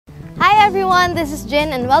everyone, this is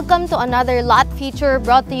Jin and welcome to another lot feature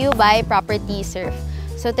brought to you by Property Surf.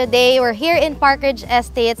 So today we're here in Parkridge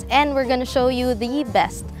Estates and we're gonna show you the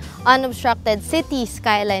best unobstructed city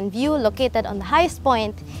skyline view located on the highest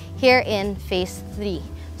point here in Phase 3.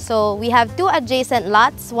 So we have two adjacent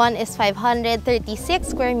lots. One is 536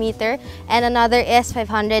 square meter and another is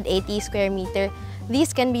 580 square meter.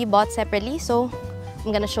 These can be bought separately, so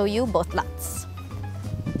I'm gonna show you both lots.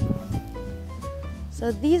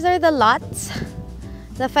 So these are the lots.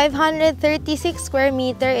 The 536 square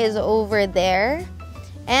meter is over there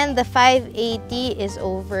and the 580 is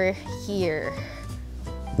over here.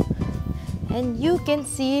 And you can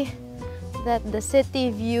see that the city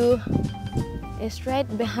view is right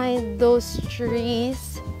behind those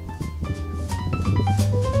trees.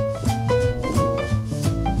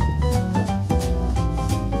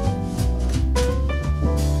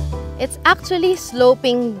 It's actually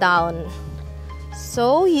sloping down,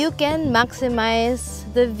 so you can maximize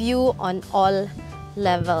the view on all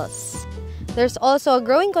levels. There's also a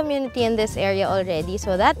growing community in this area already,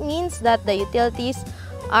 so that means that the utilities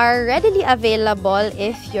are readily available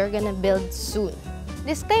if you're gonna build soon.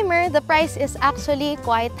 Disclaimer, the price is actually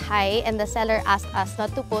quite high and the seller asked us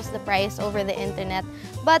not to post the price over the internet.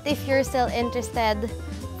 But if you're still interested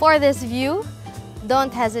for this view,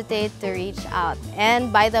 don't hesitate to reach out.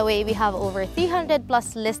 And by the way, we have over 300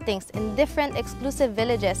 plus listings in different exclusive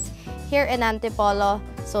villages here in Antipolo.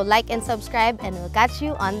 So like and subscribe and we'll catch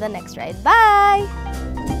you on the next ride. Bye!